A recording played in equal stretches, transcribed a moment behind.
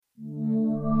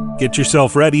Get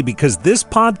yourself ready because this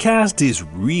podcast is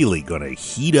really going to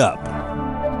heat up.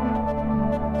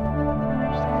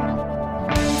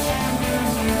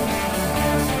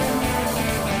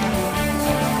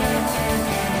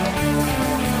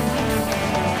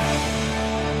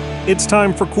 It's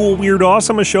time for Cool, Weird,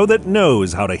 Awesome, a show that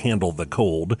knows how to handle the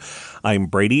cold. I'm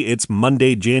Brady. It's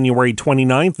Monday, January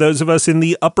 29th. Those of us in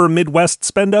the upper Midwest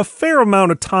spend a fair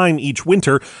amount of time each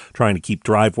winter trying to keep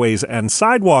driveways and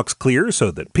sidewalks clear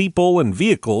so that people and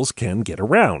vehicles can get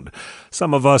around.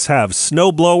 Some of us have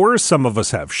snow blowers, some of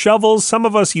us have shovels, some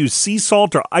of us use sea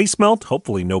salt or ice melt.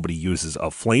 Hopefully nobody uses a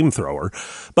flamethrower.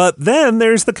 But then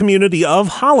there's the community of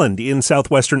Holland in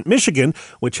southwestern Michigan,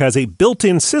 which has a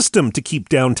built-in system to keep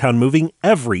downtown moving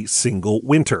every single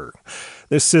winter.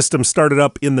 This system started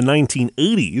up in the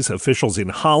 1980s. Officials in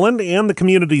Holland and the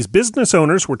community's business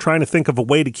owners were trying to think of a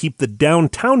way to keep the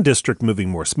downtown district moving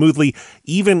more smoothly,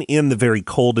 even in the very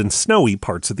cold and snowy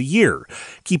parts of the year.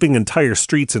 Keeping entire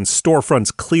streets and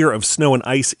storefronts clear of snow and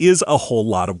ice is a whole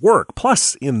lot of work.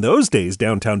 Plus, in those days,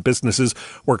 downtown businesses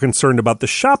were concerned about the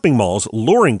shopping malls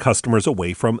luring customers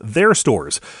away from their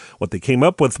stores. What they came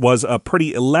up with was a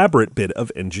pretty elaborate bit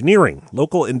of engineering.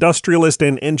 Local industrialist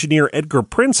and engineer Edgar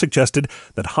Prince suggested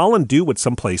that Holland do what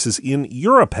some places in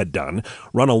Europe had done,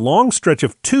 run a long stretch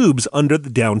of tubes under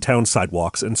the downtown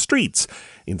sidewalks and streets.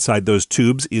 Inside those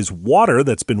tubes is water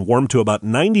that's been warmed to about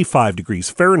 95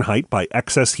 degrees Fahrenheit by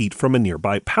excess heat from a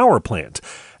nearby power plant.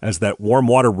 As that warm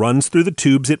water runs through the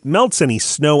tubes, it melts any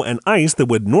snow and ice that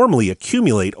would normally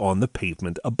accumulate on the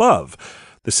pavement above.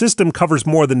 The system covers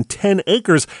more than 10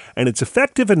 acres, and it's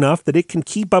effective enough that it can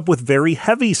keep up with very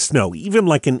heavy snow, even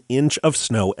like an inch of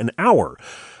snow an hour.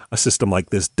 A system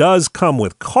like this does come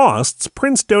with costs.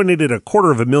 Prince donated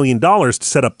 $250,000 to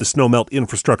set up the snowmelt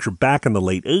infrastructure back in the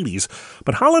late 80s,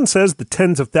 but Holland says the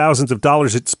tens of thousands of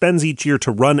dollars it spends each year to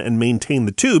run and maintain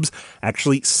the tubes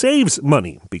actually saves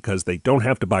money because they don't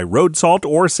have to buy road salt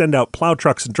or send out plow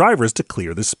trucks and drivers to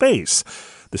clear the space.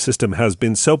 The system has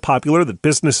been so popular that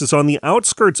businesses on the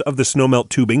outskirts of the snowmelt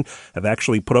tubing have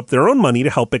actually put up their own money to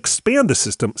help expand the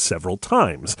system several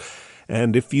times.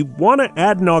 And if you want to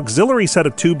add an auxiliary set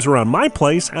of tubes around my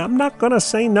place, I'm not going to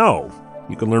say no.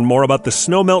 You can learn more about the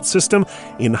snowmelt system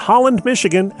in Holland,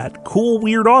 Michigan at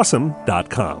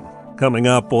coolweirdawesome.com. Coming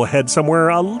up, we'll head somewhere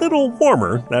a little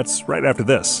warmer. That's right after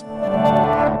this.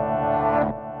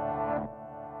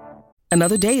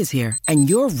 Another day is here, and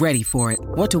you're ready for it.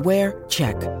 What to wear?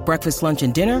 Check. Breakfast, lunch,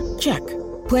 and dinner? Check.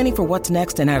 Planning for what's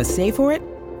next and how to save for it?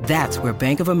 That's where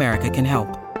Bank of America can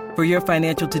help. For your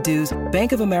financial to-dos,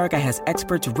 Bank of America has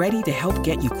experts ready to help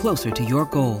get you closer to your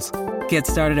goals. Get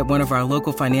started at one of our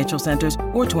local financial centers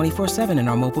or 24/7 in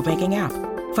our mobile banking app.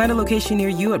 Find a location near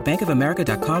you at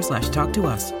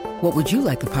bankofamerica.com/talktous. What would you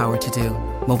like the power to do?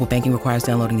 Mobile banking requires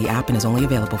downloading the app and is only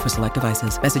available for select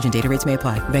devices. Message and data rates may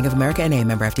apply. Bank of America N.A.,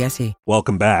 member FDIC.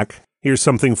 Welcome back. Here's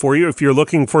something for you if you're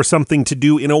looking for something to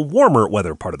do in a warmer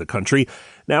weather part of the country.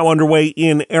 Now underway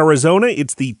in Arizona,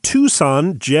 it's the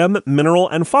Tucson Gem, Mineral,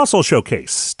 and Fossil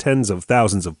Showcase. Tens of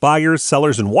thousands of buyers,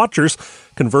 sellers, and watchers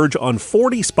converge on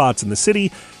 40 spots in the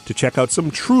city to check out some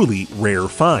truly rare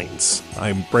finds.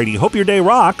 I'm Brady. Hope your day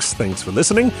rocks. Thanks for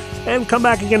listening, and come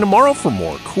back again tomorrow for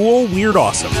more Cool, Weird,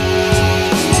 Awesome.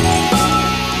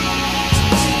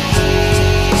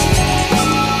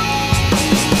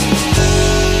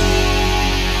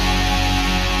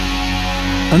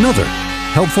 Another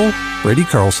helpful Brady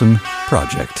Carlson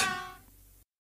project.